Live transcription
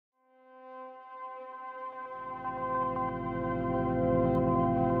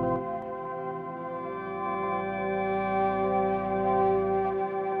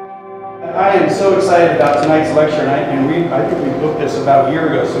am so excited about tonight's lecture, and I think we booked this about a year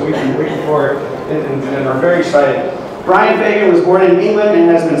ago, so we've been waiting for it and are very excited. Brian Fagan was born in England and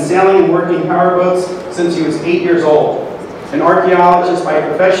has been sailing and working powerboats since he was 8 years old. An archaeologist by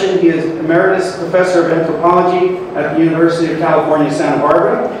profession, he is Emeritus Professor of Anthropology at the University of California, Santa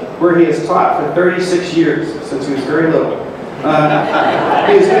Barbara, where he has taught for 36 years, since he was very little.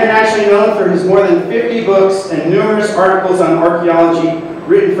 He is internationally known for his more than 50 books and numerous articles on archaeology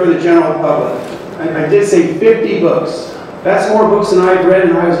written for the general public. I did say 50 books. That's more books than I've read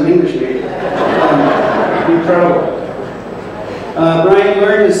when I was an English major. Incredible. Brian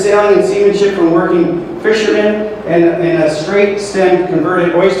learned his sailing and seamanship from working fishermen and in a straight-stemmed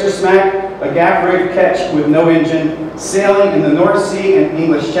converted oyster smack, a gaff-rigged ketch with no engine, sailing in the North Sea and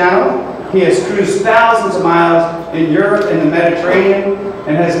English Channel. He has cruised thousands of miles in Europe and the Mediterranean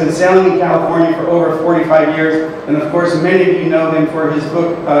and has been sailing in California for over 45 years. And of course, many of you know him for his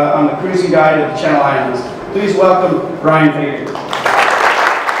book on the cruising guide of the Channel Islands. Please welcome Brian Fagan.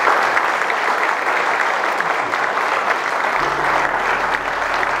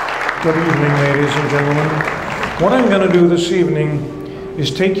 Good evening, ladies and gentlemen. What I'm going to do this evening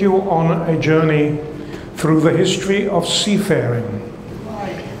is take you on a journey through the history of seafaring.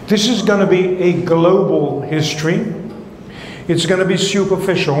 This is going to be a global history. It's going to be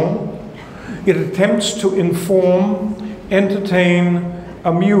superficial. It attempts to inform, entertain,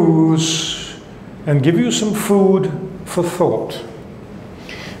 amuse, and give you some food for thought.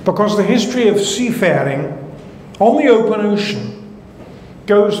 Because the history of seafaring on the open ocean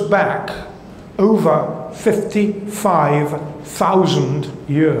goes back over 55,000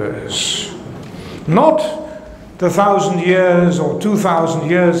 years. Not the 1,000 years or 2,000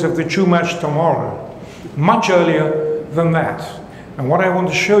 years of the Chumash tomorrow, much earlier than that. And what I want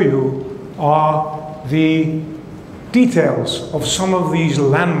to show you are the details of some of these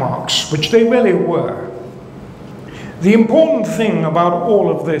landmarks, which they really were. The important thing about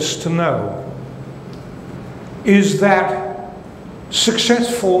all of this to know is that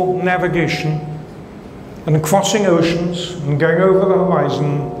successful navigation and crossing oceans and going over the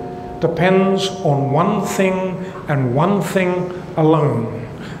horizon depends on one thing and one thing alone,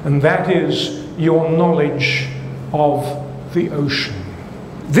 and that is your knowledge of the ocean.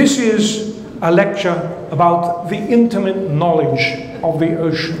 This is a lecture about the intimate knowledge of the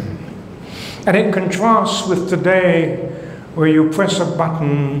ocean, and it contrasts with today, where you press a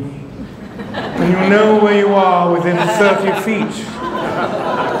button and you know where you are within 30 feet.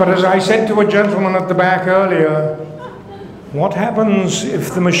 But as I said to a gentleman at the back earlier, what happens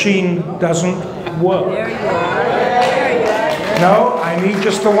if the machine doesn't work? There you are. There you are. No, I need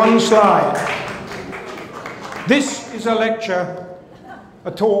just the one slide. This is a lecture,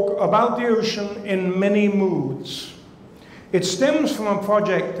 a talk about the ocean in many moods. It stems from a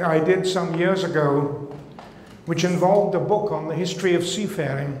project I did some years ago, which involved a book on the history of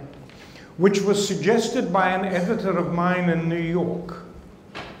seafaring, which was suggested by an editor of mine in New York.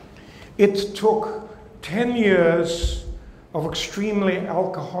 It took 10 years of extremely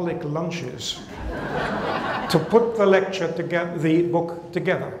alcoholic lunches to put the lecture together, the book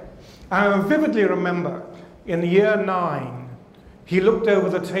together. I vividly remember in year 9, he looked over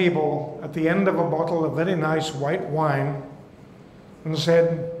the table at the end of a bottle of very nice white wine and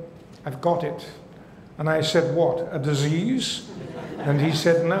said, "I've got it." And I said, "What, a disease?" And he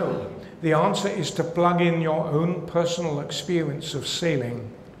said, "No. The answer is to plug in your own personal experience of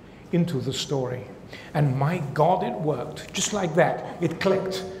sailing into the story." And my God, it worked. Just like that, it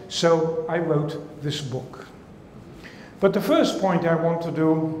clicked. So I wrote this book. But the first point I want to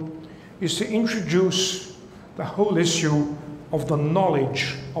do is to introduce the whole issue of the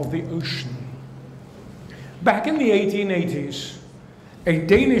knowledge of the ocean. Back in the 1880s, a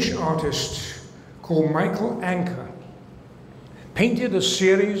Danish artist called Michael Anker painted a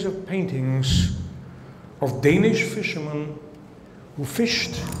series of paintings of Danish fishermen who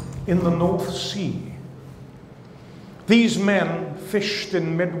fished in the North Sea. These men fished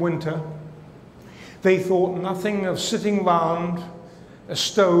in midwinter. They thought nothing of sitting round a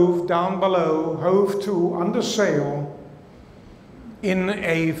stove down below, hove to, under sail, in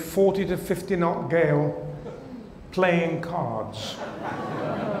a 40 to 50 knot gale, playing cards.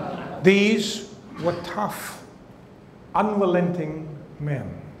 These were tough, unrelenting men.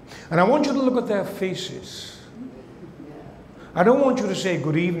 And I want you to look at their faces. I don't want you to say,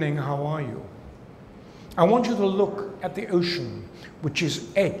 "Good evening, how are you?" I want you to look at the ocean, which is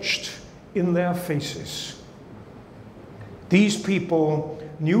etched in their faces. These people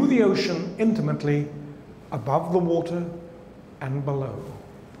knew the ocean intimately, above the water and below.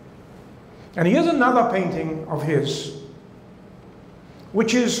 And here's another painting of his,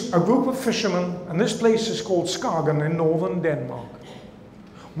 which is a group of fishermen, and this place is called Skagen in northern Denmark,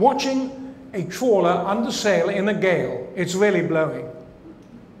 watching a trawler under sail in a gale. It's really blowing.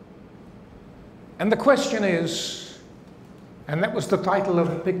 And the question is, and that was the title of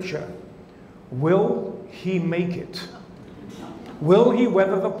the picture, will he make it? Will he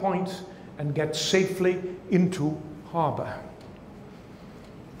weather the point and get safely into harbor?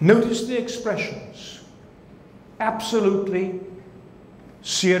 Notice the expressions. Absolutely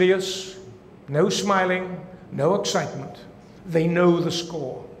serious, no smiling, no excitement. They know the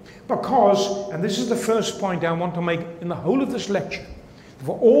score. Because, and this is the first point I want to make in the whole of this lecture,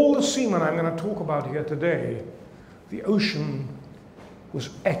 for all the seamen I'm going to talk about here today, the ocean was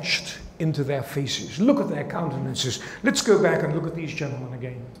etched into their faces. Look at their countenances. Let's go back and look at these gentlemen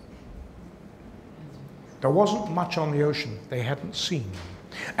again. There wasn't much on the ocean they hadn't seen.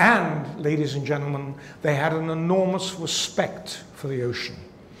 And, ladies and gentlemen, they had an enormous respect for the ocean.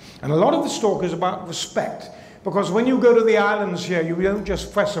 And a lot of this talk is about respect, because when you go to the islands here, you don't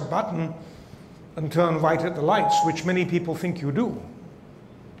just press a button and turn right at the lights, which many people think you do.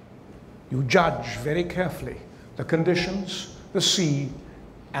 You judge very carefully the conditions, the sea,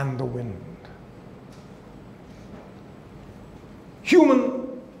 and the wind.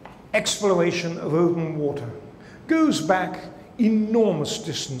 Human exploration of open water goes back enormous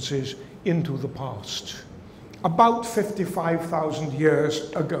distances into the past, about 55,000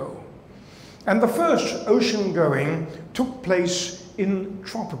 years ago. And the first ocean going took place in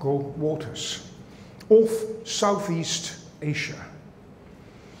tropical waters off Southeast Asia.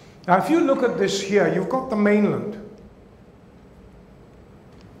 Now, if you look at this here, you've got the mainland,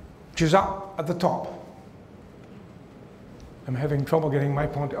 which is up at the top. I'm having trouble getting my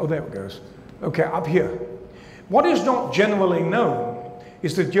point. Oh, there it goes. Okay, up here. What is not generally known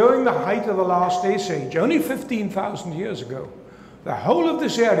is that during the height of the last ice age, only 15,000 years ago, the whole of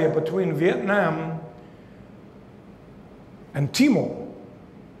this area between Vietnam and Timor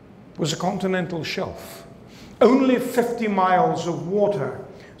was a continental shelf. Only 50 miles of water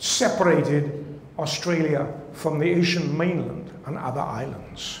separated Australia from the Asian mainland and other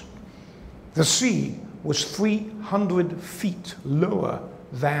islands. The sea was 300 feet lower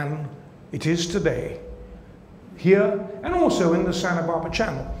than it is today, here and also in the Santa Barbara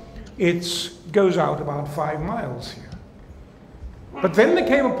Channel. It goes out about 5 miles here. But then there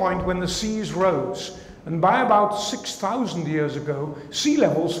came a point when the seas rose, and by about 6,000 years ago, sea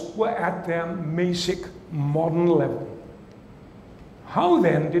levels were at their basic modern level. How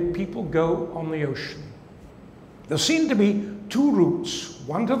then did people go on the ocean? There seemed to be two routes,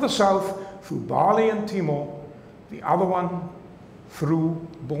 one to the south through Bali and Timor, the other one through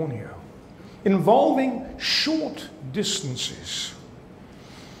Borneo, involving short distances.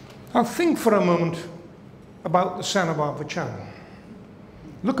 Now think for a moment about the Santa Barbara Channel.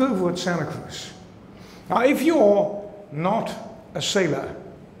 Look over at Santa Cruz. Now if you're not a sailor,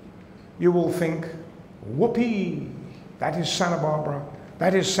 you will think, whoopee, that is Santa Barbara,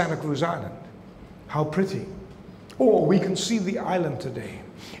 that is Santa Cruz Island. How pretty. Or we can see the island today.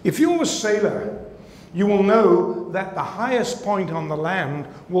 If you're a sailor, you will know that the highest point on the land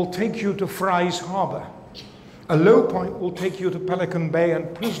will take you to Fry's Harbor. A low point will take you to Pelican Bay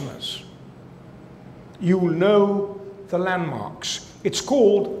and Prisoners. You will know the landmarks. It's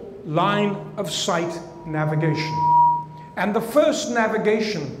called line of sight navigation. And the first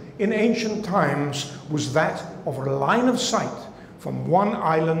navigation in ancient times was that of a line of sight from one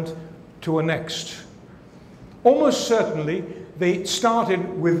island to a next. Almost certainly, they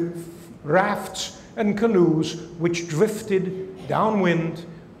started with rafts and canoes which drifted downwind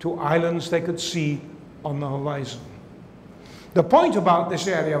to islands they could see on the horizon. The point about this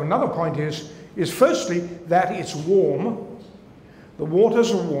area, another point is firstly that it's warm, the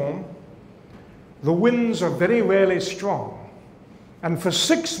waters are warm, the winds are very rarely strong, and for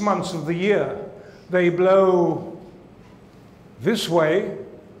 6 months of the year they blow this way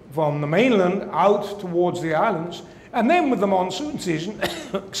from the mainland out towards the islands, and then with the monsoon season,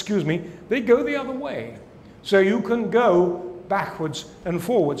 excuse me, they go the other way. So you can go backwards and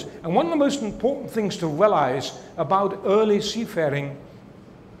forwards. And one of the most important things to realize about early seafaring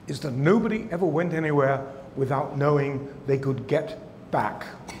is that nobody ever went anywhere without knowing they could get back.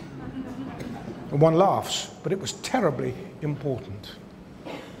 And one laughs, but it was terribly important.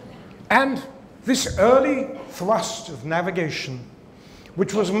 And this early thrust of navigation,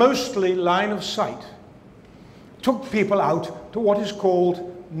 which was mostly line of sight, took people out to what is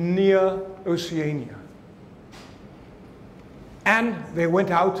called near Oceania. And they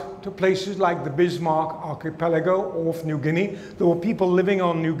went out to places like the Bismarck Archipelago off New Guinea. There were people living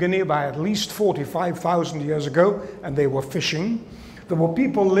on New Guinea by at least 45,000 years ago, and they were fishing. There were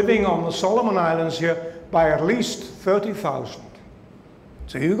people living on the Solomon Islands here by at least 30,000.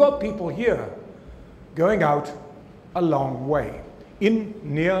 So you've got people here going out a long way in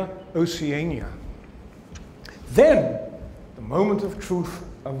near Oceania. Then the moment of truth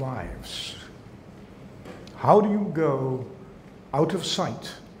arrives. How do you go out of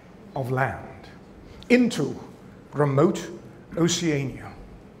sight of land into remote Oceania?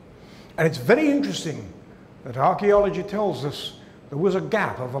 And it's very interesting that archaeology tells us there was a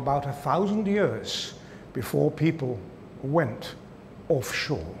gap of about 1,000 years before people went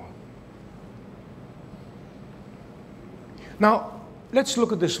offshore. Now, let's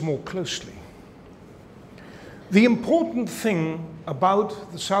look at this more closely. The important thing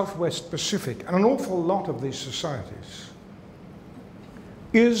about the Southwest Pacific and an awful lot of these societies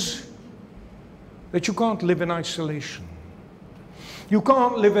is that you can't live in isolation. You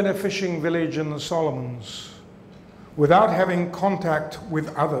can't live in a fishing village in the Solomons without having contact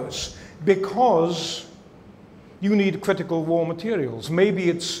with others, because you need critical raw materials. Maybe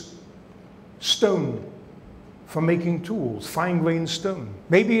it's stone for making tools, fine-grained stone.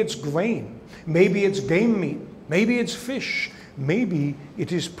 Maybe it's grain. Maybe it's game meat. Maybe it's fish. Maybe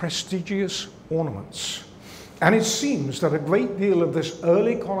it is prestigious ornaments. And it seems that a great deal of this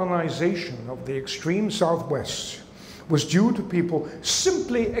early colonization of the extreme Southwest was due to people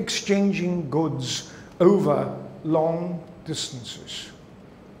simply exchanging goods over long distances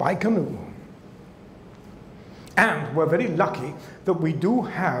by canoe. And we're very lucky that we do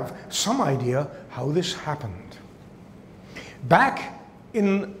have some idea how this happened. Back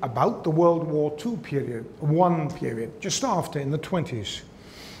in about the World War II period, just after, in the 20s,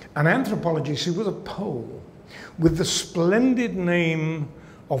 an anthropologist, he was a Pole, with the splendid name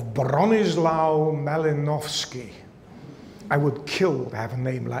of Bronislaw Malinowski. I would kill to have a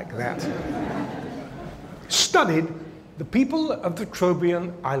name like that. Studied the people of the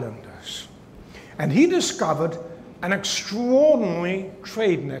Trobriand Islanders. And he discovered an extraordinary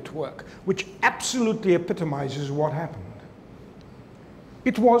trade network, which absolutely epitomizes what happened.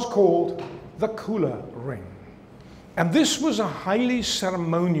 It was called the Kula Ring. And this was a highly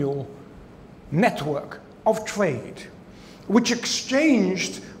ceremonial network of trade, which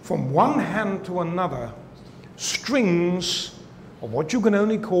exchanged from one hand to another strings of what you can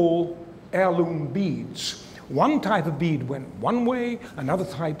only call heirloom beads. One type of bead went one way, another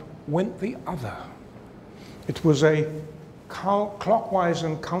type went the other. It was a clockwise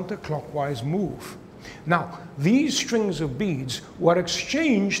and counterclockwise move. Now, these strings of beads were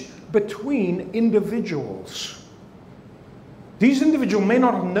exchanged between individuals. These individuals may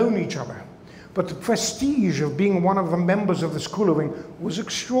not have known each other, but the prestige of being one of the members of this Kula Ring was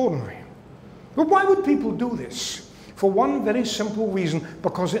extraordinary. But why would people do this? For one very simple reason,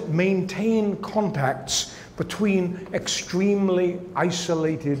 because it maintained contacts between extremely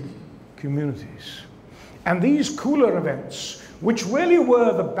isolated communities. And these Kula events, which really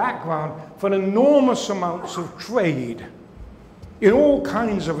were the background for enormous amounts of trade in all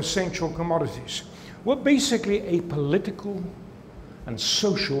kinds of essential commodities, were basically a political and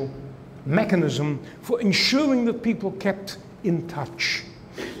social mechanism for ensuring that people kept in touch.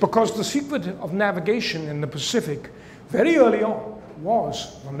 Because the secret of navigation in the Pacific very early on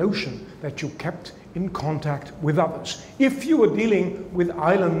was the notion that you kept in contact with others, if you were dealing with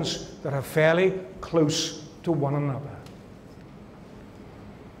islands that are fairly close to one another.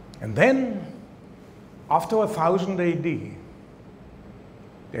 And then, after 1000 AD,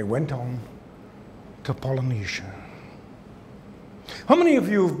 they went on to Polynesia. How many of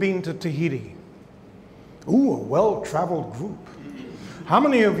you have been to Tahiti? Ooh, a well-traveled group. How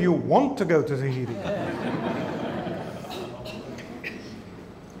many of you want to go to Tahiti?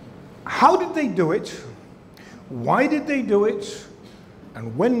 How did they do it? Why did they do it?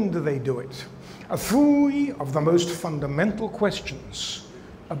 And when did they do it? Are three of the most fundamental questions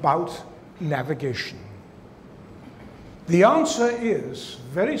about navigation. The answer is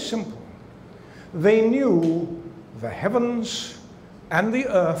very simple. They knew the heavens and the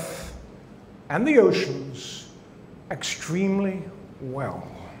earth and the oceans extremely well.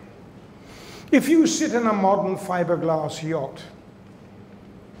 If you sit in a modern fiberglass yacht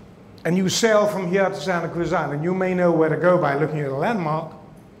and you sail from here to Santa Cruz Island, you may know where to go by looking at a landmark,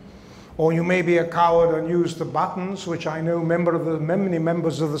 or you may be a coward and use the buttons, which I know many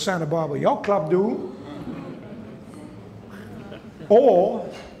members of the Santa Barbara Yacht Club do, or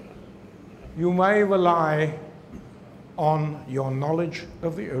you may rely on your knowledge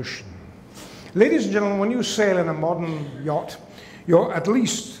of the ocean. Ladies and gentlemen, when you sail in a modern yacht, you're at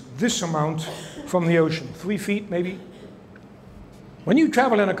least this amount from the ocean, 3 feet maybe. When you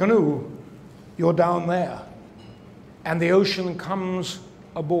travel in a canoe, you're down there. and the ocean comes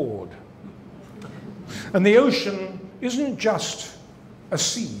aboard. And the ocean isn't just a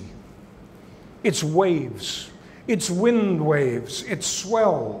sea. It's waves, it's wind waves, it's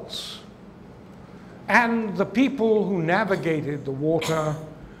swells. And the people who navigated the water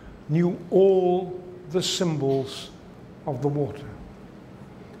knew all the symbols of the water.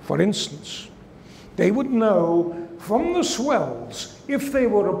 For instance, they would know from the swells if they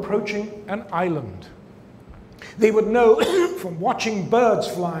were approaching an island. They would know from watching birds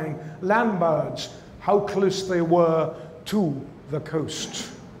flying, land birds, how close they were to the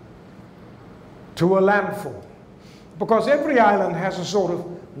coast, to a landfall. Because every island has a sort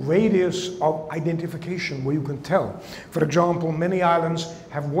of radius of identification where you can tell. For example, many islands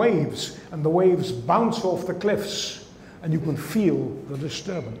have waves, and the waves bounce off the cliffs, and you can feel the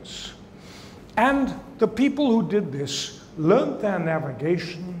disturbance. And the people who did this learned their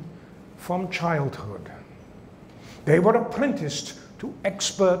navigation from childhood. They were apprenticed to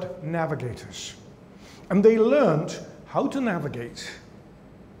expert navigators, and they learned how to navigate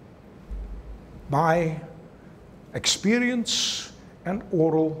by experience and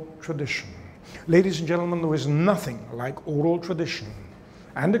oral tradition. Ladies and gentlemen, there is nothing like oral tradition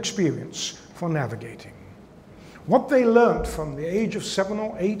and experience for navigating. What they learned from the age of 7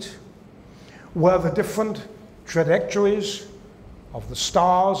 or 8 were the different trajectories of the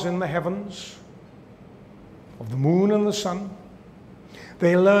stars in the heavens, of the moon and the sun.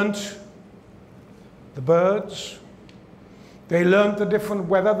 They learned the birds. They learned the different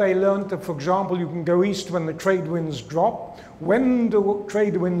weather. They learned that, for example, you can go east when the trade winds drop. When do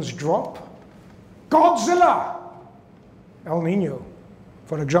trade winds drop? Godzilla! El Nino,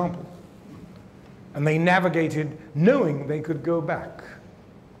 for example. And they navigated knowing they could go back.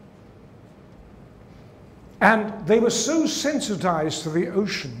 And they were so sensitized to the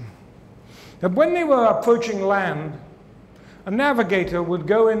ocean that when they were approaching land, a navigator would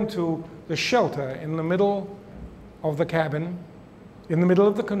go into the shelter in the middle of the cabin, in the middle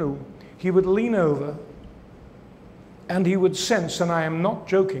of the canoe. He would lean over and he would sense, and I am not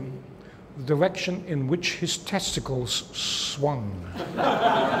joking, the direction in which his testicles swung.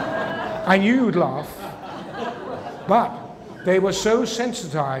 I knew you'd laugh, but they were so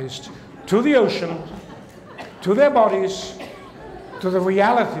sensitized to the ocean, to their bodies, to the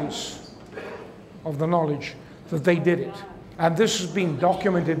realities of the knowledge that they did it. And this has been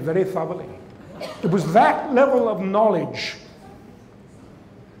documented very thoroughly. It was that level of knowledge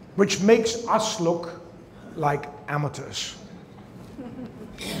which makes us look like amateurs.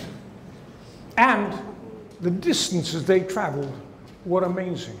 And the distances they traveled were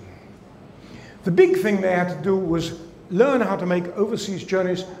amazing. The big thing they had to do was learn how to make overseas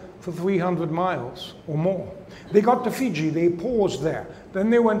journeys for 300 miles or more. They got to Fiji, they paused there, then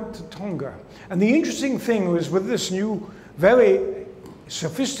they went to Tonga. And the interesting thing was, with this new, very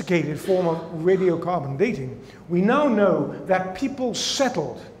sophisticated form of radiocarbon dating, we now know that people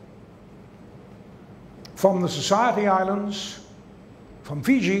settled from the Society Islands, from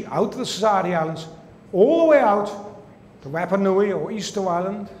Fiji out to the Society Islands, all the way out to Rapa Nui or Easter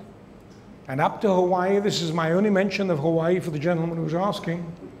Island, and up to Hawaii. This is my only mention of Hawaii for the gentleman who's asking.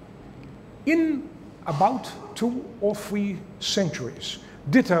 In about 2 or 3 centuries.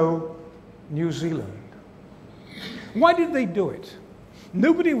 Ditto New Zealand. Why did they do it?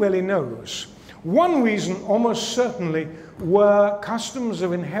 Nobody really knows. One reason, almost certainly, were customs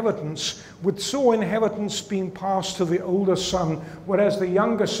of inheritance, which saw inheritance being passed to the older son, whereas the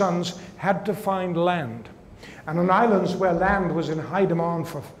younger sons had to find land. And on islands where land was in high demand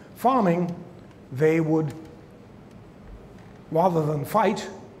for farming, they would, rather than fight,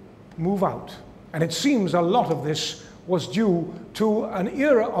 move out. And it seems a lot of this was due to an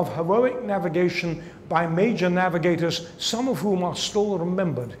era of heroic navigation by major navigators, some of whom are still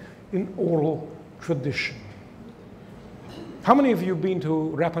remembered in oral tradition. How many of you have been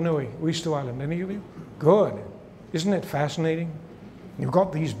to Rapa Nui, Easter Island? Any of you? Good. Isn't it fascinating? You've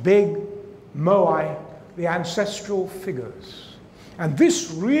got these big moai, the ancestral figures. And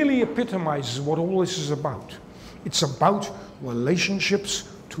this really epitomizes what all this is about. It's about relationships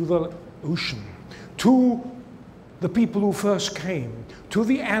to the ocean, to the people who first came, to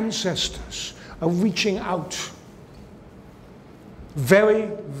the ancestors, of reaching out.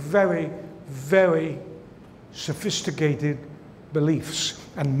 Very, very, very sophisticated beliefs.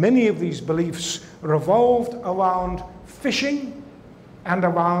 And many of these beliefs revolved around fishing and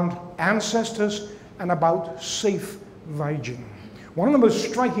around ancestors and about safe voyaging. One of the most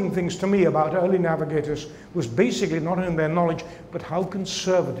striking things to me about early navigators was basically not only their knowledge, but how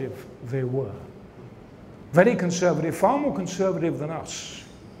conservative they were. Very conservative, far more conservative than us.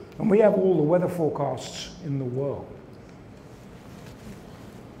 And we have all the weather forecasts in the world.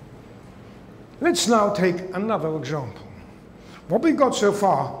 Let's now take another example. What we've got so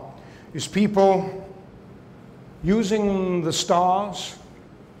far is people using the stars,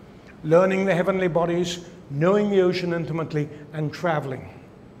 learning the heavenly bodies, knowing the ocean intimately, and traveling.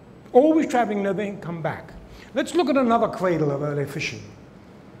 Always traveling, never come back. Let's look at another cradle of early fishing,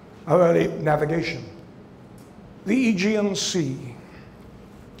 of early navigation. The Aegean Sea.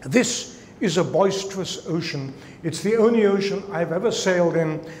 This is a boisterous ocean. It's the only ocean I've ever sailed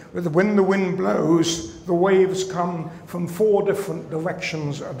in where when the wind blows, the waves come from 4 different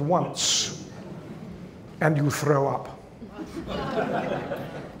directions at once, and you throw up.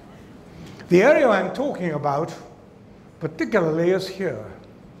 The area I'm talking about particularly is here,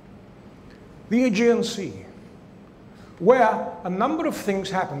 the Aegean Sea, where a number of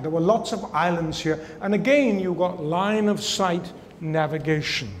things happened. There were lots of islands here, and again you got line of sight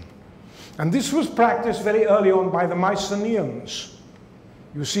navigation. And this was practiced very early on by the Mycenaeans.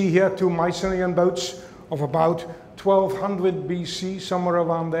 You see here 2 Mycenaean boats of about 1200 BC, somewhere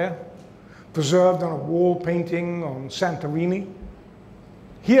around there, preserved on a wall painting on Santorini.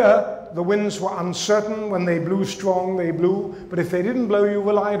 Here, the winds were uncertain. When they blew strong, they blew, but if they didn't blow, you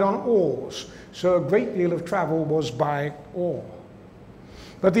relied on oars. So a great deal of travel was by oar.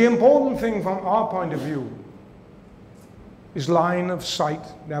 But the important thing from our point of view is line of sight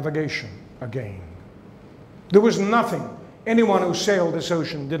navigation again. There was nothing. Anyone who sailed this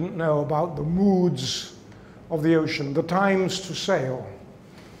ocean didn't know about the moods of the ocean, the times to sail.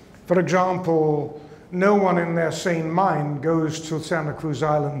 For example, no one in their sane mind goes to Santa Cruz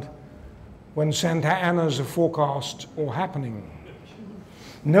Island when Santa Ana's are forecast or happening.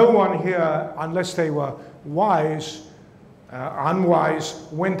 No one here, unless they were wise, unwise,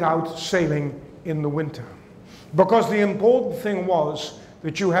 went out sailing in the winter. Because the important thing was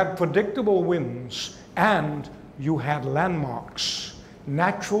that you had predictable winds and you had landmarks,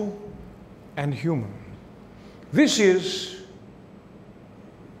 natural and human. This is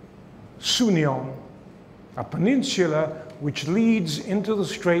Sunion, a peninsula which leads into the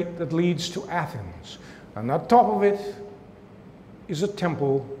strait that leads to Athens. And at the top of it is a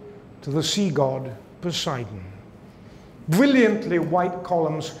temple to the sea god Poseidon. Brilliantly white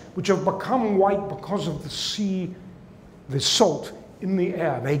columns which have become white because of the sea, the salt in the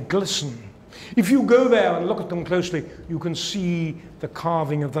air. They glisten. If you go there and look at them closely, you can see the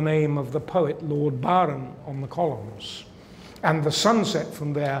carving of the name of the poet Lord Byron on the columns. And the sunset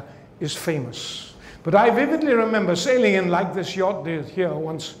from there is famous. But I vividly remember sailing in like this yacht did here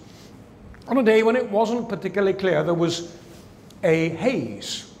once on a day when it wasn't particularly clear. There was a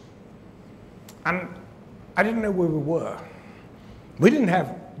haze. And I didn't know where we were. We didn't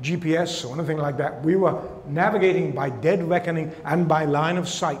have GPS or anything like that. We were navigating by dead reckoning and by line of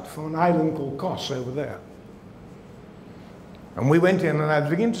sight from an island called Kos over there. And we went in and I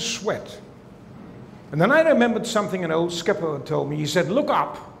began to sweat. And then I remembered something an old skipper had told me. He said, look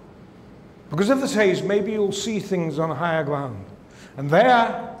up, because of this haze, maybe you'll see things on higher ground. And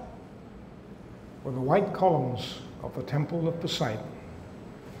there were the white columns of the temple of Poseidon.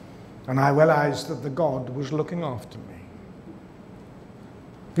 And I realized that the god was looking after me.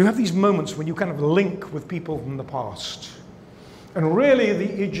 You have these moments when you kind of link with people from the past. And really,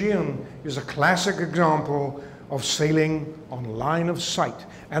 the Aegean is a classic example of sailing on line of sight.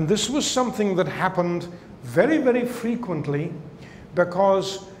 And this was something that happened very, very frequently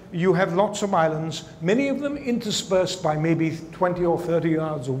because you have lots of islands, many of them interspersed by maybe 20 or 30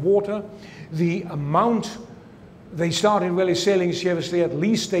 yards of water. The amount they started really sailing seriously at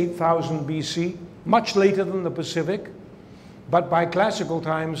least 8,000 BC, much later than the Pacific. But by classical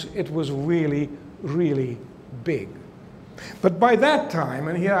times, it was really, really big. But by that time,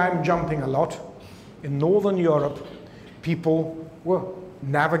 and here I'm jumping a lot, in Northern Europe, people were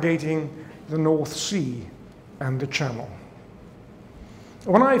navigating the North Sea and the Channel.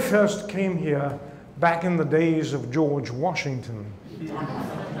 When I first came here, back in the days of George Washington,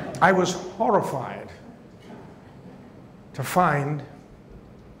 I was horrified to find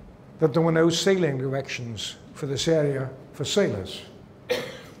that there were no sailing directions for this area for sailors.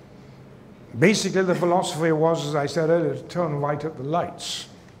 Basically, the philosophy was, as I said earlier, to turn right at the lights.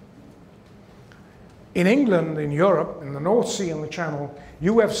 In England, in Europe, in the North Sea and the Channel,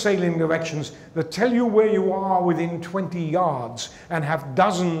 you have sailing directions that tell you where you are within 20 yards and have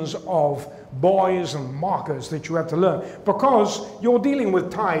dozens of buoys and markers that you have to learn, because you're dealing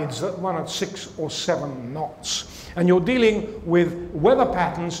with tides that run at 6 or 7 knots. And you're dealing with weather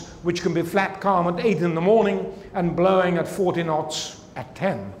patterns which can be flat calm at 8 in the morning and blowing at 40 knots at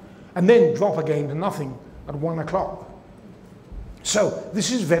 10, and then drop again to nothing at 1 o'clock. So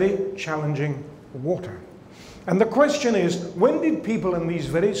this is very challenging water. And the question is, when did people in these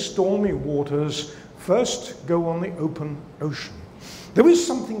very stormy waters first go on the open ocean? There is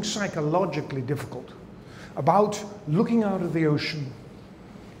something psychologically difficult about looking out of the ocean,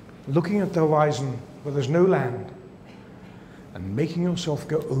 looking at the horizon where there's no land, and making yourself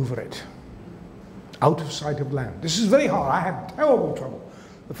go over it, out of sight of land. This is very hard. I had terrible trouble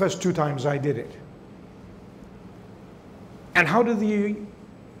the first 2 times I did it. And how did the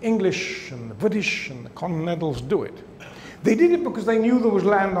English and the British and the Continentals do it? They did it because they knew there was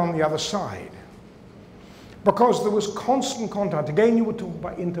land on the other side. Because there was constant contact. Again, you were talking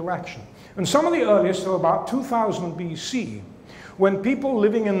about interaction. And some of the earliest are about 2000 BC, when people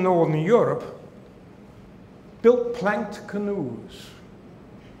living in Northern Europe built planked canoes.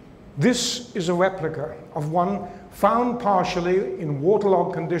 This is a replica of one found partially in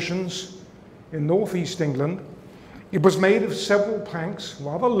waterlogged conditions in northeast England. It was made of several planks,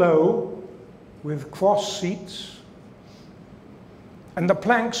 rather low, with cross seats. And the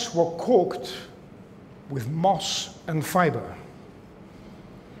planks were corked with moss and fiber.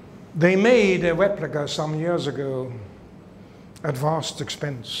 They made a replica some years ago at vast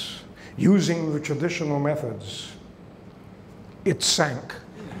expense, using the traditional methods. It sank.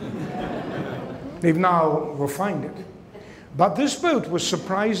 They've now refined it. But this boat was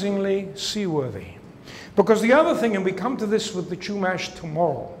surprisingly seaworthy. Because the other thing, and we come to this with the Chumash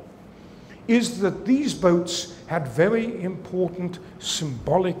tomorrow, is that these boats had very important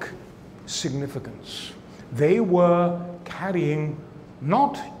symbolic significance. They were carrying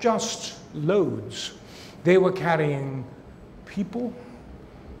not just loads, they were carrying people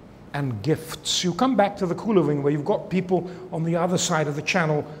and gifts. You come back to the Kularing, where you've got people on the other side of the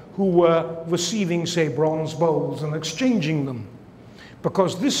channel who were receiving, say, bronze bowls and exchanging them.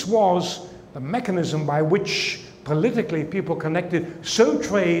 Because this was the mechanism by which politically people connected, so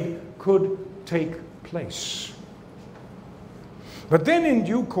trade could take place. But then in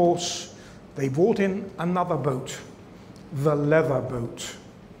due course, they brought in another boat, the leather boat.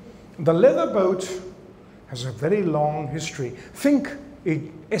 The leather boat has a very long history. Think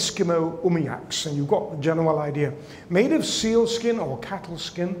Eskimo umiaks, and you've got the general idea. Made of seal skin or cattle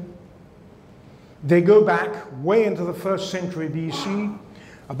skin. They go back way into the 1st century BC.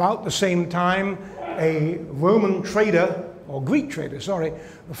 About the same time, a Roman trader, or Greek trader, sorry,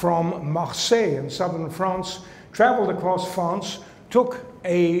 from Marseille in southern France, traveled across France, took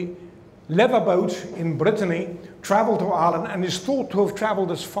a leather boat in Brittany, traveled to Ireland, and is thought to have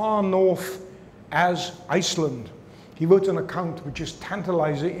traveled as far north as Iceland. He wrote an account which is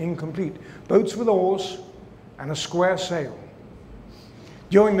tantalizingly incomplete. Boats with oars and a square sail.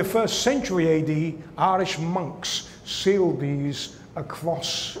 During the 1st century AD, Irish monks sailed these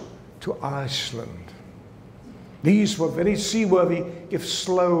across to Iceland. These were very seaworthy, if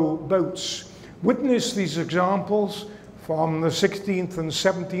slow, boats. Witness these examples from the 16th and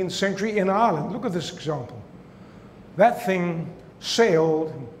 17th century in Ireland. Look at this example. That thing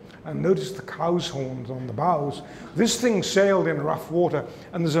sailed, and notice the cow's horns on the bows. This thing sailed in rough water,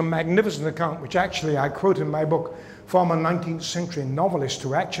 and there's a magnificent account, which actually I quote in my book, from a 19th century novelist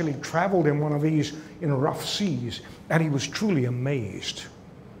who actually traveled in one of these in rough seas, and he was truly amazed.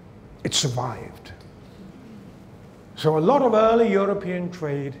 It survived. So a lot of early European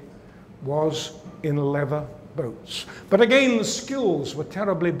trade was in leather boats. But again, the skills were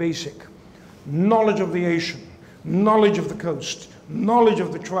terribly basic. Knowledge of the ocean, knowledge of the coast, knowledge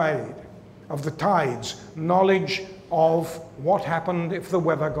of the trade, of the tides, knowledge of what happened if the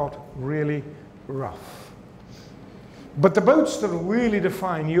weather got really rough. But the boats that really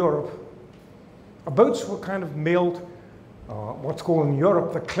define Europe are boats were kind of built, what's called in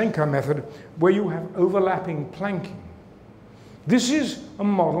Europe the clinker method, where you have overlapping planking. This is a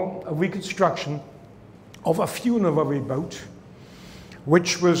model, a reconstruction of a funerary boat,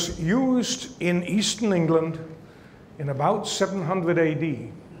 which was used in eastern England in about 700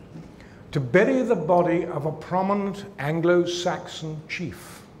 AD to bury the body of a prominent Anglo-Saxon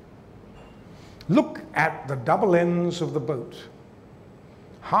chief. Look at the double ends of the boat.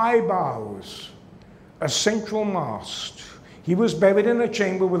 High bows, a central mast. He was buried in a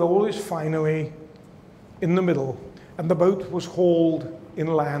chamber with all his finery in the middle, and the boat was hauled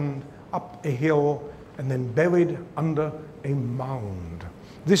inland up a hill and then buried under a mound.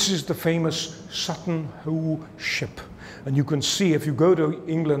 This is the famous Sutton Hoo ship. And you can see, if you go to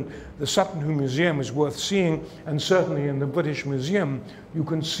England, the Sutton Hoo Museum is worth seeing, and certainly in the British Museum, you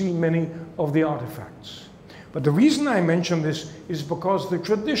can see many of the artifacts. But the reason I mention this is because the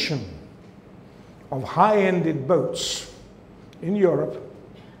tradition of high-ended boats in Europe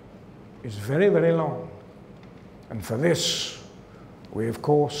is very, very long. And for this, we of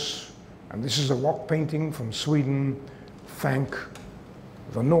course And this is a rock painting from Sweden. Thank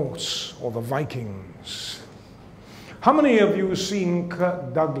the Norse or the Vikings. How many of you have seen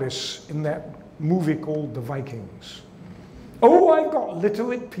Kirk Douglas in that movie called The Vikings? Oh, I've got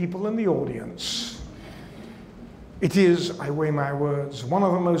literate people in the audience. It is, I weigh my words, one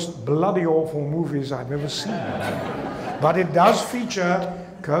of the most bloody awful movies I've ever seen. But it does feature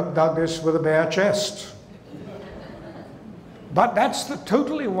Kirk Douglas with a bare chest. But that's the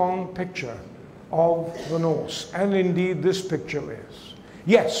totally wrong picture of the Norse, and indeed this picture is.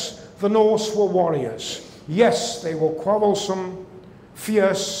 Yes, the Norse were warriors. Yes, they were quarrelsome,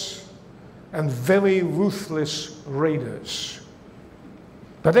 fierce, and very ruthless raiders.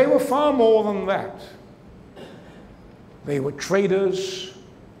 But they were far more than that. They were traders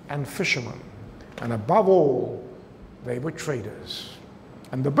and fishermen, and above all, they were traders.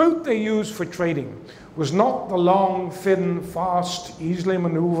 And the boat they used for trading was not the long, thin, fast, easily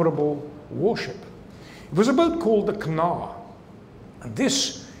maneuverable warship. It was a boat called the canoe. And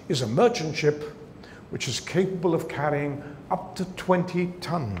this is a merchant ship which is capable of carrying up to 20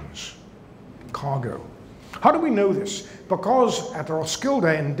 tons cargo. How do we know this? Because at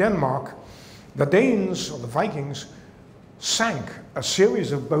Roskilde in Denmark, the Danes, or the Vikings, sank a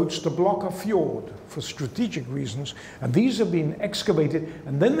series of boats to block a fjord for strategic reasons, and these have been excavated,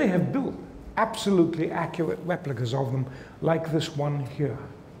 and then they have built absolutely accurate replicas of them, like this one here.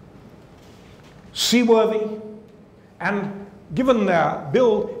 Seaworthy, and given their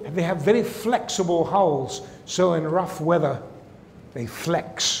build, they have very flexible hulls, so in rough weather they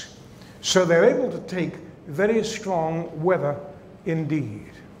flex. So they're able to take very strong weather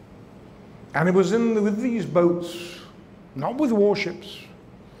indeed. And it was with these boats, not with warships,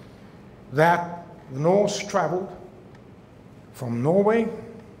 that the Norse traveled from Norway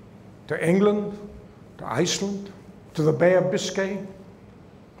to England, to Iceland, to the Bay of Biscay,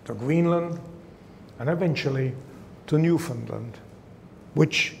 to Greenland, and eventually to Newfoundland,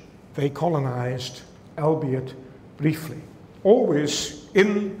 which they colonized, albeit briefly, always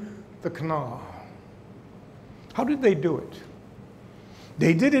in the canal. How did they do it?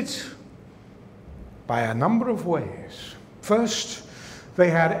 They did it by a number of ways. First, they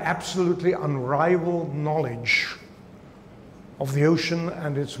had absolutely unrivaled knowledge of the ocean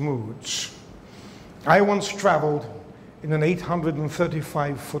and its moods. I once traveled in an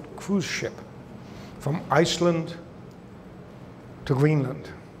 835-foot cruise ship from Iceland to Greenland.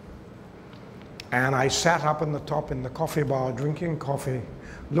 And I sat up in the top in the coffee bar drinking coffee,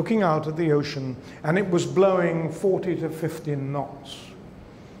 looking out at the ocean, and it was blowing 40 to 50 knots.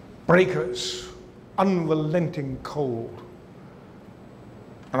 Breakers, unrelenting cold.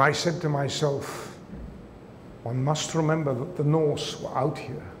 And I said to myself, one must remember that the Norse were out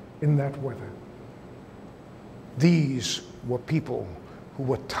here in that weather. These were people who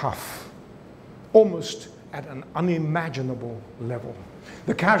were tough, almost at an unimaginable level.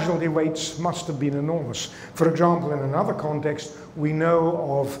 The casualty rates must have been enormous. For example, in another context, we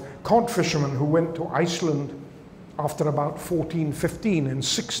know of cod fishermen who went to Iceland after about 1415 in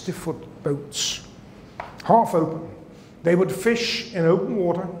 60-foot boats, half open. They would fish in open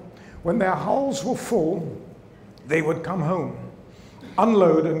water. When their hulls were full, they would come home,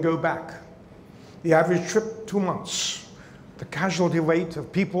 unload and go back. The average trip, 2 months. The casualty rate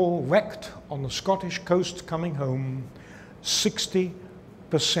of people wrecked on the Scottish coast coming home, 60%.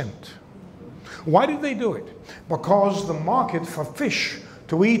 Why did they do it? Because the market for fish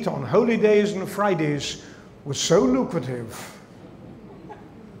to eat on holy days and Fridays was so lucrative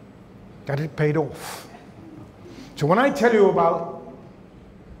that it paid off. So when I tell you about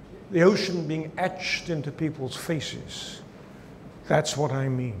the ocean being etched into people's faces, that's what I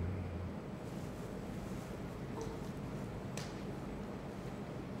mean.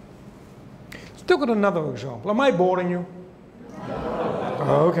 Let's look at another example. Am I boring you?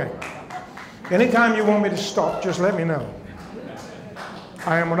 Oh, okay. Anytime you want me to stop, just let me know.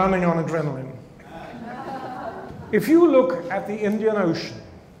 I am running on adrenaline. If you look at the Indian Ocean,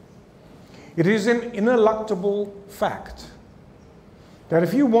 it is an ineluctable fact that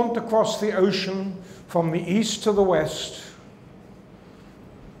if you want to cross the ocean from the east to the west,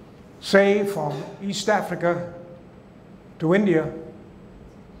 say from East Africa to India,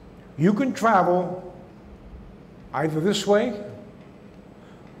 you can travel either this way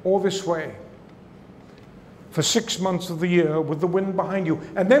or this way for 6 months of the year with the wind behind you.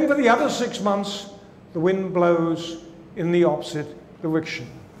 And then for the other 6 months, the wind blows in the opposite direction.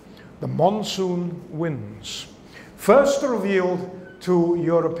 The monsoon winds, first revealed to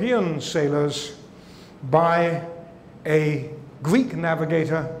European sailors by a Greek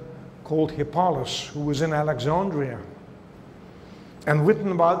navigator called Hippalus, who was in Alexandria. and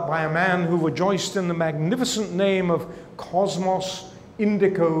written about by a man who rejoiced in the magnificent name of Cosmos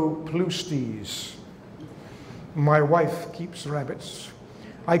Indico Ploustes. My wife keeps rabbits.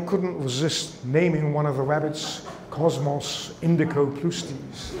 I couldn't resist naming one of the rabbits Cosmos Indico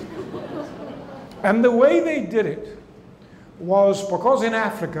Ploustes. And the way they did it was because in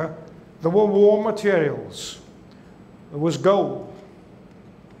Africa there were raw materials. There was gold,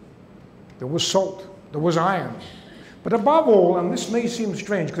 there was salt, there was iron. But above all, and this may seem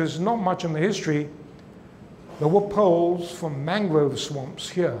strange because there's not much in the history, there were poles from mangrove swamps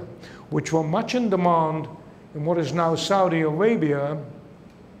here, which were much in demand in what is now Saudi Arabia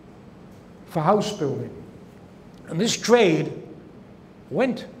for house building. And this trade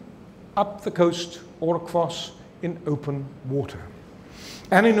went up the coast or across in open water.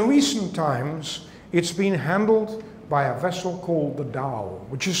 And in recent times, it's been handled by a vessel called the dhow,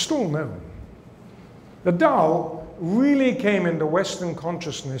 which is still known. The dhow really came into Western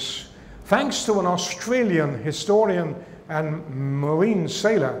consciousness thanks to an Australian historian and marine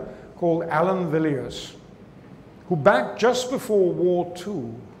sailor called Alan Villiers, who back just before War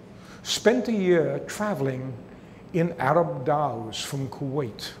II spent a year traveling in Arab dhows from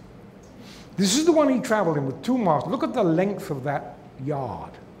Kuwait. This is the one he traveled in with 2 masts. Look at the length of that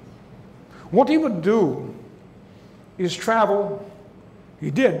yard. What he would do is travel,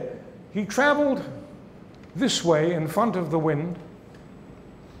 he traveled this way in front of the wind,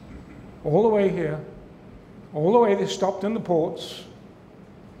 all the way here, all the way they stopped in the ports.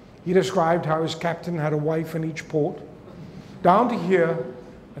 He described how his captain had a wife in each port, down to here,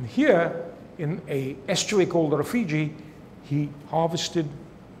 and here in a estuary called the Rafiji, he harvested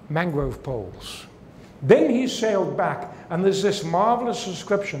mangrove poles. Then he sailed back, and there's this marvelous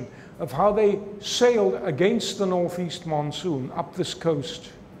description of how they sailed against the northeast monsoon up this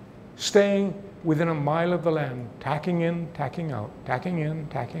coast, staying within a mile of the land, tacking in, tacking out, tacking in,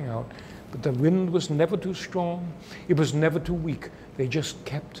 tacking out. But the wind was never too strong, it was never too weak. They just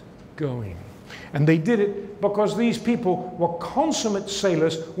kept going. And they did it because these people were consummate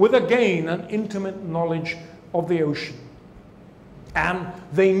sailors with, again, an intimate knowledge of the ocean. And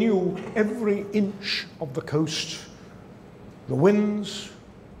they knew every inch of the coast, the winds,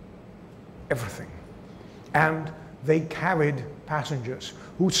 everything. And they carried passengers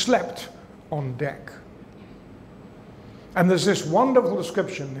who slept on deck. And there's this wonderful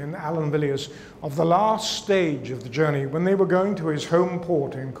description in Alan Villiers of the last stage of the journey when they were going to his home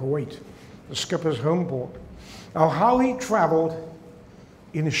port in Kuwait, the skipper's home port, of how he traveled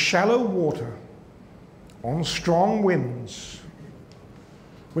in shallow water on strong winds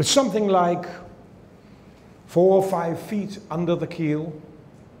with something like 4 or 5 feet under the keel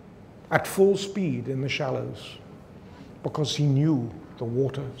at full speed in the shallows because he knew the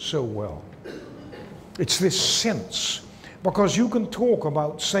water so well. It's this sense, because you can talk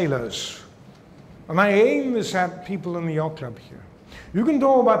about sailors, and I aim this at people in the yacht club here. You can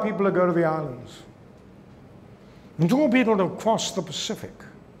talk about people that go to the islands. You can talk about people that cross the Pacific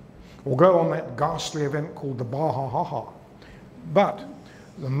or go on that ghastly event called the Baha. But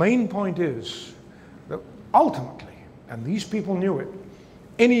the main point is that ultimately, and these people knew it,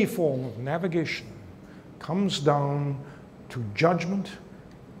 any form of navigation comes down to judgment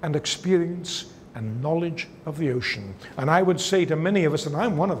and experience and knowledge of the ocean. And I would say to many of us, and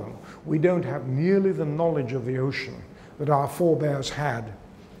I'm one of them, we don't have nearly the knowledge of the ocean that our forebears had,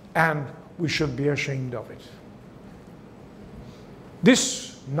 and we should be ashamed of it.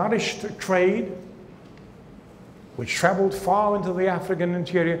 This nourished a trade which traveled far into the African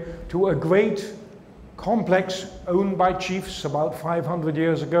interior to a great complex owned by chiefs about 500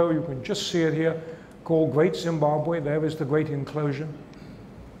 years ago. You can just see it here, called Great Zimbabwe. There is the great enclosure.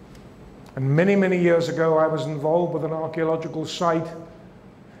 And many, many years ago, I was involved with an archaeological site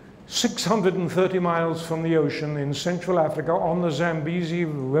 630 miles from the ocean in Central Africa on the Zambezi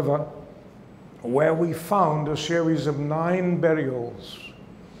River, where we found a series of 9 burials.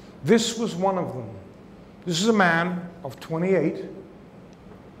 This was one of them. This is a man of 28.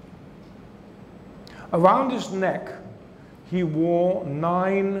 Around his neck, he wore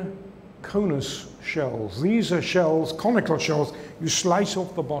 9 conus shells. These are shells, conical shells, you slice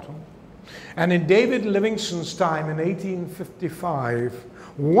off the bottom. And in David Livingstone's time in 1855,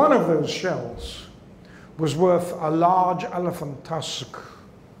 one of those shells was worth a large elephant tusk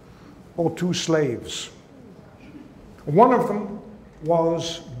or 2 slaves. One of them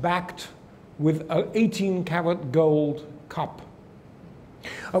was backed with an 18-karat gold cup.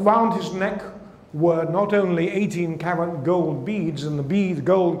 Around his neck were not only 18-karat gold beads, and the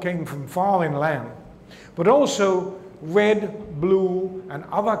gold came from far inland, but also red, blue, and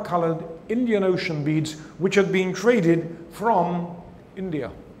other colored Indian Ocean beads, which had been traded from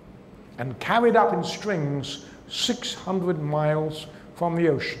India and carried up in strings 600 miles from the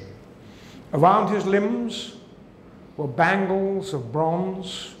ocean. Around his limbs were bangles of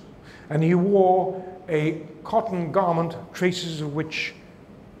bronze, and he wore a cotton garment, traces of which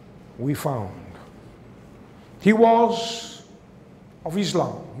we found. He was of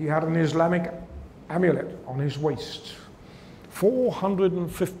Islam. He had an Islamic amulet on his waist.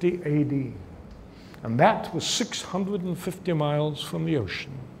 450 AD. And that was 650 miles from the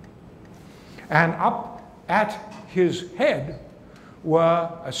ocean. And up at his head were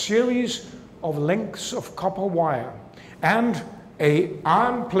a series of lengths of copper wire and an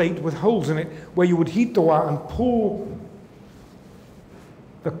iron plate with holes in it where you would heat the wire and pull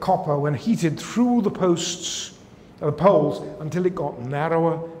the copper when heated through the posts, the poles, until it got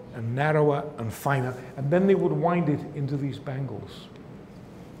narrower and narrower and finer, and then they would wind it into these bangles.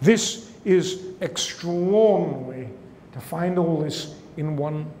 This is extraordinary to find all this in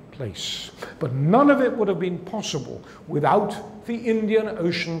one place. But none of it would have been possible without the Indian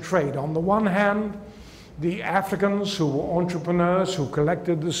Ocean trade. On the one hand, the Africans who were entrepreneurs, who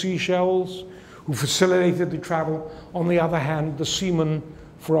collected the seashells, who facilitated the travel. On the other hand, the seamen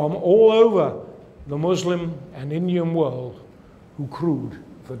from all over the Muslim and Indian world who crewed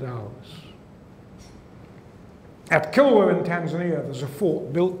the dhows. At Kilwa in Tanzania, there's a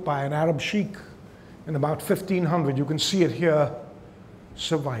fort built by an Arab sheikh in about 1500. You can see it here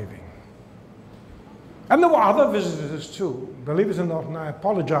surviving. And there were other visitors too, believe it or not, and I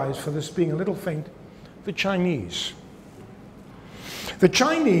apologize for this being a little faint, the Chinese. The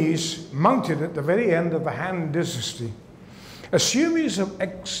Chinese mounted at the very end of the Han Dynasty a series of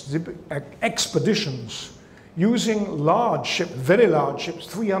expeditions using large ships, very large ships,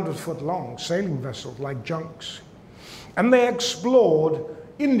 300-foot long, sailing vessels like junks. And they explored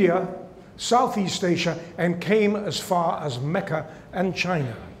India, Southeast Asia, and came as far as Mecca and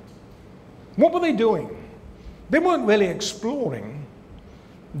China. What were they doing? They weren't really exploring.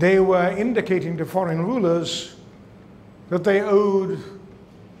 They were indicating to foreign rulers that they owed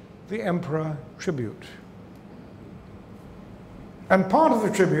the emperor tribute. And part of the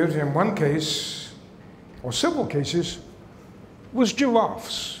tribute, in one case, or several cases, was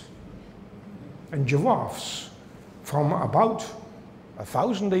giraffes. And giraffes, from about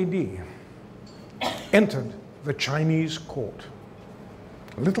 1000 AD, entered the Chinese court.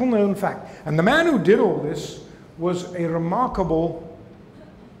 A little known fact. And the man who did all this was a remarkable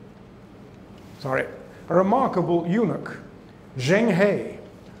eunuch, Zheng He,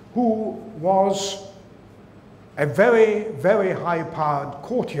 who was a very, very high-powered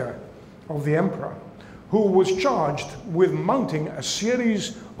courtier of the emperor, who was charged with mounting a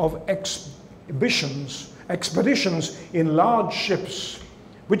series of expeditions in large ships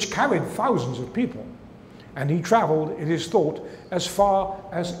which carried thousands of people. And he traveled, it is thought, as far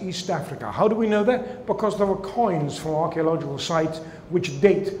as East Africa. How do we know that? Because there were coins from archaeological sites which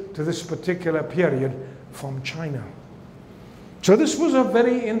date to this particular period from China. So this was a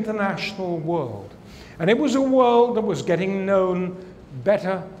very international world. And it was a world that was getting known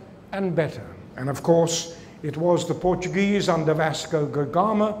better and better. And of course, it was the Portuguese under Vasco da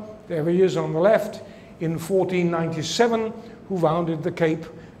Gama, there he is on the left, in 1497, who rounded the Cape.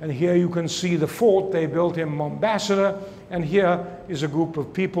 And here you can see the fort they built in Mombasa, and here is a group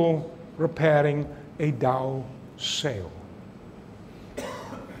of people repairing a dhow sail.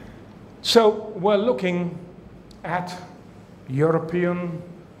 So we're looking at European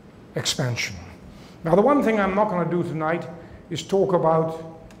expansion. Now the one thing I'm not going to do tonight is talk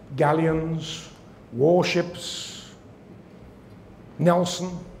about galleons, warships, Nelson.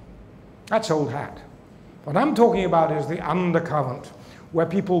 That's old hat. What I'm talking about is the undercurrent, where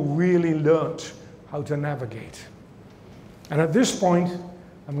people really learnt how to navigate. And at this point,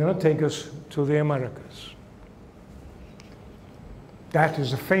 I'm going to take us to the Americas. That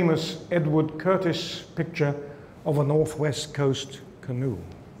is a famous Edward Curtis picture of a Northwest Coast canoe.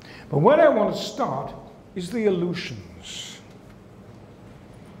 But where I want to start is the Aleutians.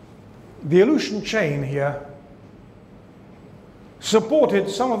 The Aleutian chain here supported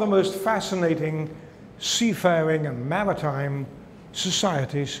some of the most fascinating seafaring and maritime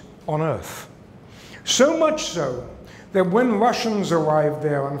societies on Earth. So much so that when Russians arrived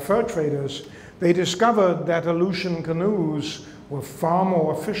there and fur traders, they discovered that Aleutian canoes were far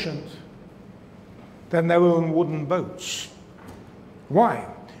more efficient than their own wooden boats. Why?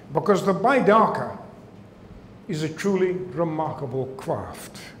 Because the Baidaka is a truly remarkable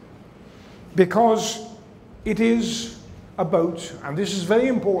craft. Because it is a boat, and this is very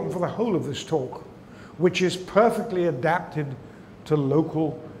important for the whole of this talk, which is perfectly adapted to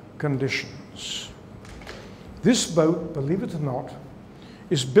local conditions. This boat, believe it or not,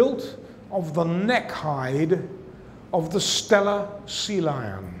 is built of the neck hide of the stellar sea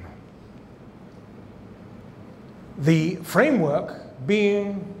lion. The framework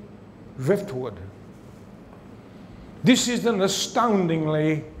being driftwood. This is an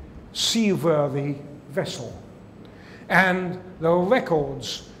astoundingly seaworthy vessel. And there are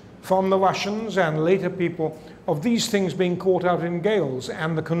records from the Russians and later people of these things being caught out in gales,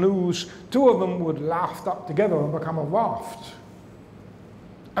 and the canoes, two of them would laughed up together and become a raft.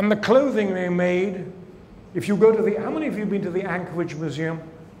 And the clothing they made, if you go to the, how many of you have been to the Anchorage Museum?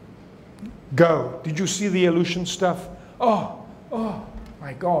 Go. Did you see the Aleutian stuff? Oh,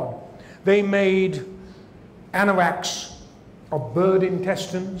 my God. They made anoraks of bird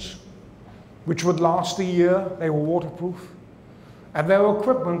intestines, which would last a year. They were waterproof. And their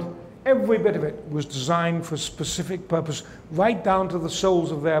equipment, every bit of it, was designed for a specific purpose, right down to the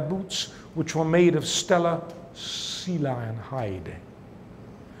soles of their boots, which were made of stellar sea lion hide.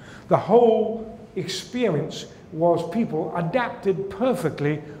 The whole experience was people adapted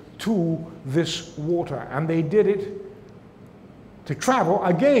perfectly to this water, and they did it to travel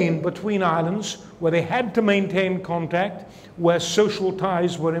again between islands where they had to maintain contact, where social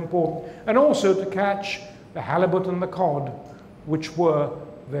ties were important, and also to catch the halibut and the cod, which were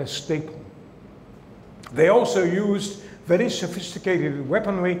their staple. They also used very sophisticated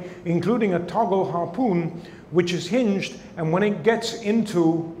weaponry, including a toggle harpoon, which is hinged, and when it gets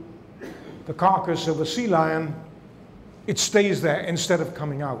into the carcass of a sea lion, it stays there instead of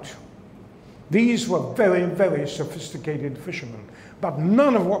coming out. These were very, very sophisticated fishermen, but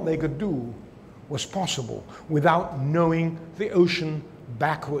none of what they could do was possible without knowing the ocean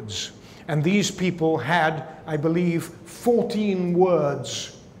backwards. And these people had, I believe, 14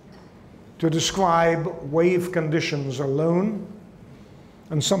 words to describe wave conditions alone,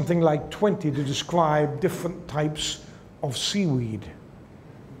 and something like 20 to describe different types of seaweed.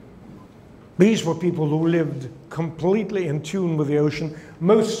 These were people who lived completely in tune with the ocean.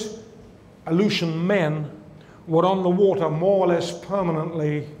 Most Aleutian men were on the water more or less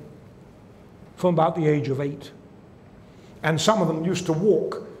permanently from about the age of 8. And some of them used to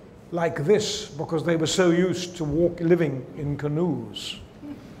walk like this because they were so used to living in canoes.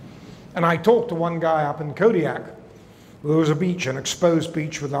 And I talked to one guy up in Kodiak. There was a beach, an exposed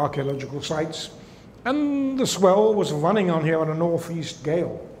beach with archaeological sites, and the swell was running on here in a northeast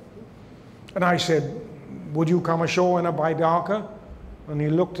gale. And I said, would you come ashore in a bidarka? And he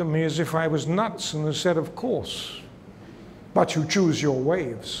looked at me as if I was nuts, and I said, of course, but you choose your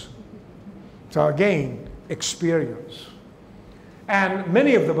waves. So again, experience. And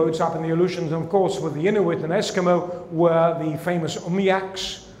many of the boats up in the Aleutians, of course, with the Inuit and Eskimo, were the famous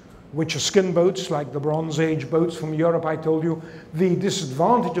umiaks, which are skin boats like the Bronze Age boats from Europe I told you. The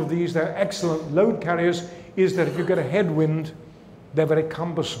disadvantage of these, they're excellent load carriers, is that if you get a headwind, they're very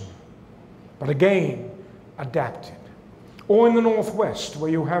cumbersome. But again, adapted. Or in the Northwest,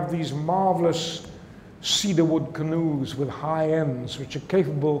 where you have these marvelous cedarwood canoes with high ends, which are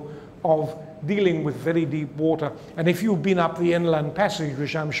capable of dealing with very deep water. And if you've been up the Inland Passage,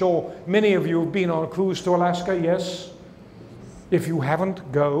 which I'm sure many of you have been on a cruise to Alaska, yes? If you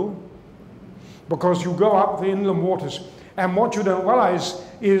haven't, go. Because you go up the inland waters. And what you don't realize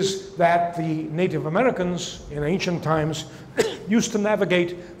is that the Native Americans in ancient times used to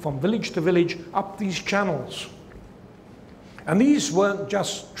navigate from village to village up these channels. And these weren't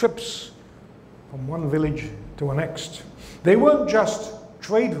just trips from one village to the next. They weren't just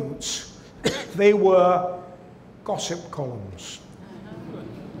trade routes. They were gossip columns.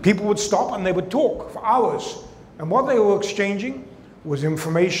 People would stop and they would talk for hours. And what they were exchanging was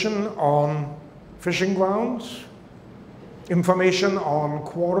information on fishing grounds, information on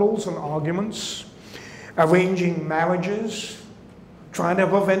quarrels and arguments, arranging marriages, trying to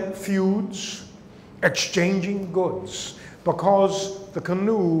prevent feuds, exchanging goods, because the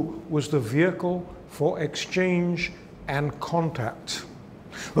canoe was the vehicle for exchange and contact.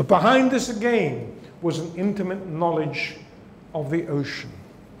 But behind this again was an intimate knowledge of the ocean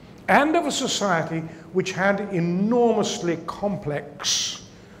and of a society which had enormously complex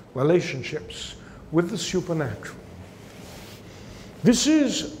relationships with the supernatural. This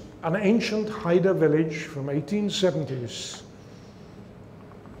is an ancient Haida village from 1870s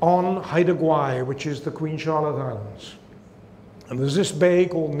on Haida Gwaii, which is the Queen Charlotte Islands. And there's this bay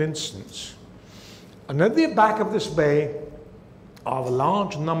called Ninstance. And at the back of this bay are a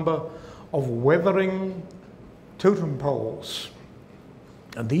large number of weathering totem poles.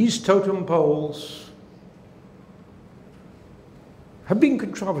 And these totem poles have been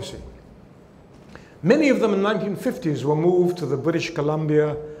controversy. Many of them in the 1950s were moved to the British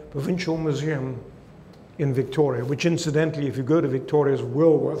Columbia Provincial Museum in Victoria, which incidentally, if you go to Victoria, is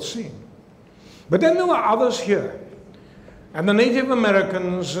well worth seeing. But then there were others here. And the Native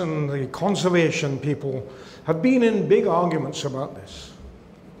Americans and the conservation people have been in big arguments about this.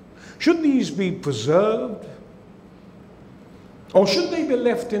 Should these be preserved? Or should they be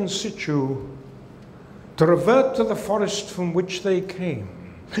left in situ to revert to the forest from which they came?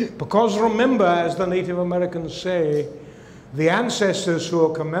 Because remember, as the Native Americans say, the ancestors who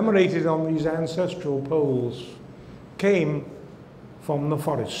are commemorated on these ancestral poles came from the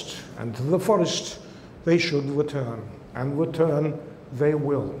forest, and to the forest they should return, and return they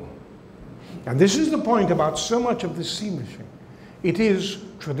will. And this is the point about so much of this seamanship. It is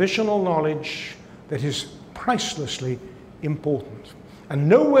traditional knowledge that is pricelessly important. And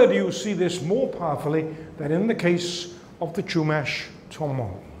nowhere do you see this more powerfully than in the case of the Chumash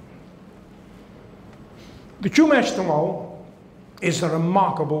tomol. The Chumash tomol is a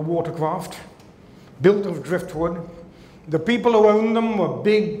remarkable watercraft built of driftwood. The people who owned them were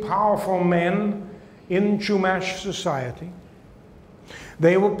big, powerful men in Chumash society.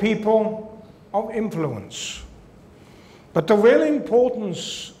 They were people of influence. But the real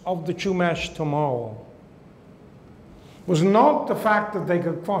importance of the Chumash tomol was not the fact that they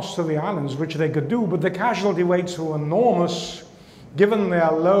could cross to the islands, which they could do, but the casualty rates were enormous given their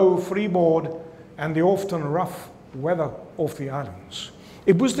low freeboard and the often rough weather off the islands.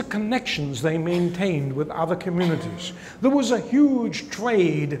 It was the connections they maintained with other communities. There was a huge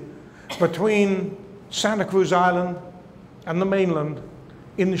trade between Santa Cruz Island and the mainland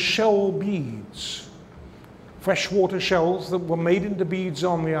in shell beads, freshwater shells that were made into beads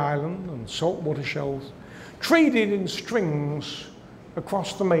on the island, and saltwater shells, traded in strings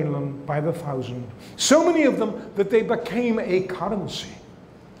across the mainland by the thousand. So many of them that they became a currency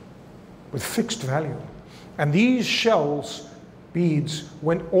with fixed value. And these shells, beads,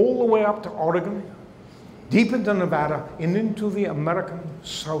 went all the way up to Oregon, deep into Nevada, and into the American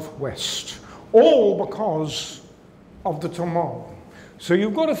Southwest, all because of the tomol. So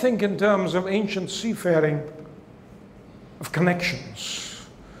you've got to think in terms of ancient seafaring, of connections,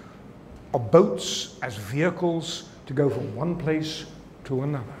 of boats as vehicles to go from one place to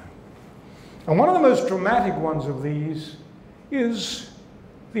another. And one of the most dramatic ones of these is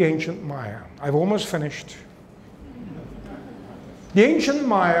the ancient Maya. I've almost finished. The ancient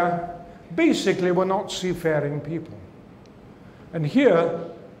Maya basically were not seafaring people. And here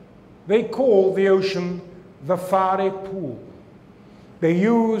they called the ocean the Whare Pool. They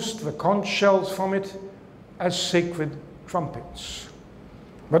used the conch shells from it as sacred trumpets.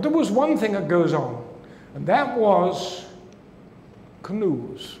 But there was one thing that goes on, and that was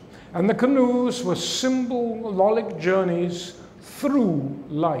canoes. And the canoes were symbolic journeys through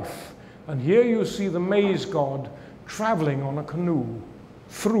life. And here you see the maize god traveling on a canoe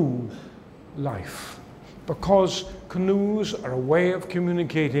through life. Because canoes are a way of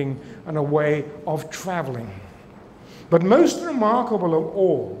communicating and a way of traveling. But most remarkable of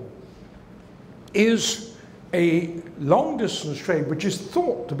all is a long-distance trade, which is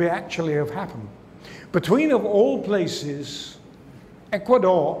thought to be actually have happened between, of all places,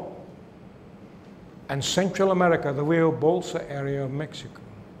 Ecuador and Central America, the Rio Bolsa area of Mexico.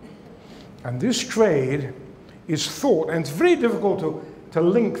 And this trade is thought, and it's very difficult to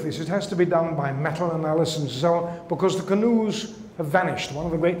link this. It has to be done by metal analysis and so on, because the canoes have vanished. One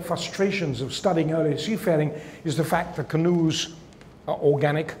of the great frustrations of studying early seafaring is the fact that canoes are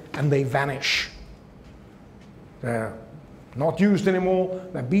organic and they vanish. They're not used anymore,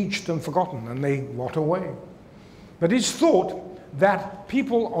 they're beached and forgotten, and they rot away. But it's thought that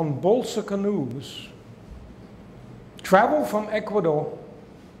people on balsa canoes travel from Ecuador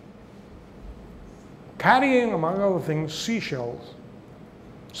carrying, among other things, seashells,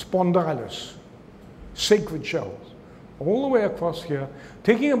 spondylus, sacred shells, all the way across here,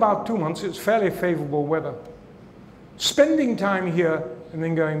 taking about 2 months. It's fairly favorable weather, spending time here and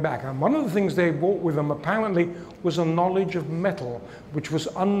then going back. And one of the things they brought with them apparently was a knowledge of metal, which was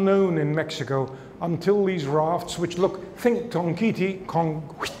unknown in Mexico until these rafts, which look, think Kontiki,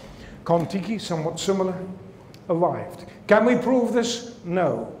 somewhat similar, arrived. Can we prove this?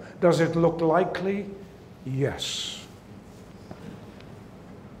 No. Does it look likely? Yes.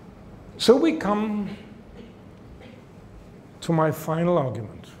 So we come to my final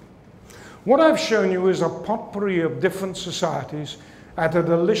argument. What I've shown you is a potpourri of different societies at a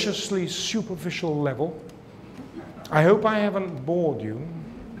deliciously superficial level. I hope I haven't bored you.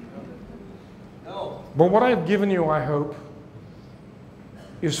 No. But what I've given you, I hope,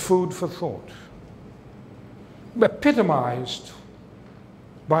 is food for thought, epitomized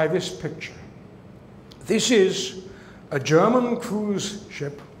by this picture. This is a German cruise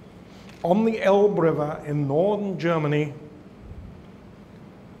ship on the Elbe River in northern Germany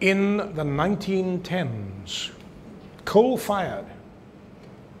in the 1910s. Coal-fired.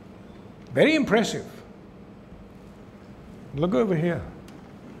 Very impressive. Look over here.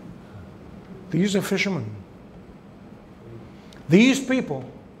 These are fishermen. These people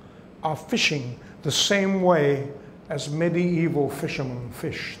are fishing the same way as medieval fishermen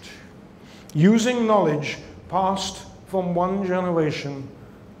fished, using knowledge passed from one generation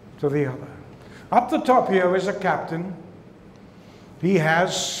to the other. Up the top here is a captain. He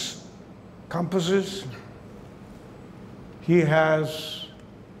has compasses. He has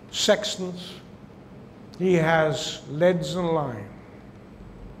sextants. He has leads and line.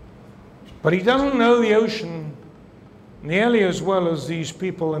 But he doesn't know the ocean nearly as well as these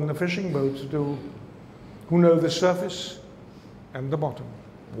people in the fishing boats do, who know the surface and the bottom.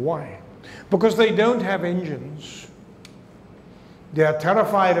 Why? Because they don't have engines. They are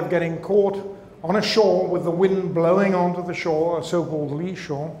terrified of getting caught on a shore with the wind blowing onto the shore, a so-called lee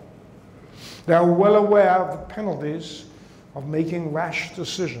shore. They are well aware of the penalties of making rash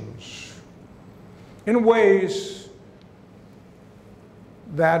decisions in ways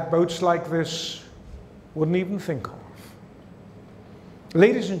that boats like this wouldn't even think of.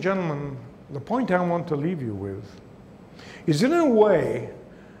 Ladies and gentlemen, the point I want to leave you with is, in a way,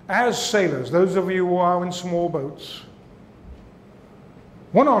 as sailors, those of you who are in small boats,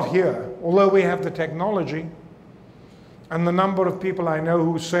 we're not here, although we have the technology, and the number of people I know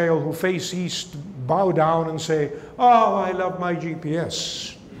who sail, who face east, bow down and say, "Oh, I love my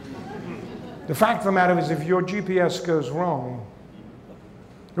GPS." The fact of the matter is, if your GPS goes wrong,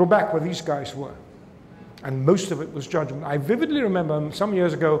 you're back where these guys were. And most of it was judgment. I vividly remember some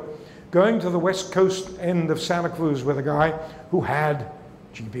years ago going to the west coast end of Santa Cruz with a guy who had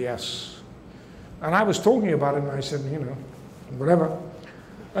GPS. And I was talking about it, and I said, you know, whatever.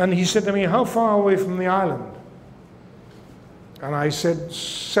 And he said to me, "How far away from the island?" And I said,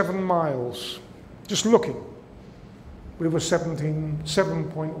 7 miles. Just looking. We were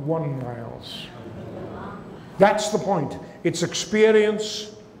 7.1 miles. That's the point. It's experience.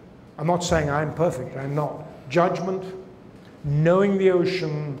 I'm not saying I'm perfect, I'm not. Judgment, knowing the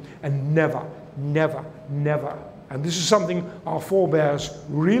ocean, and never, never, never, and this is something our forebears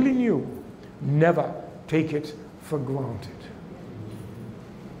really knew, never take it for granted.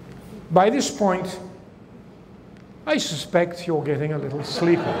 By this point, I suspect you're getting a little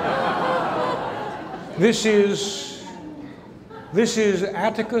sleepy. This is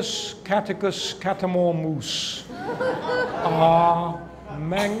Atticus caticus catamarans, our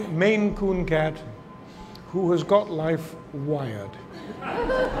Maine Coon cat who has got life wired.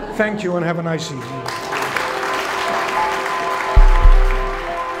 Thank you and have a nice evening.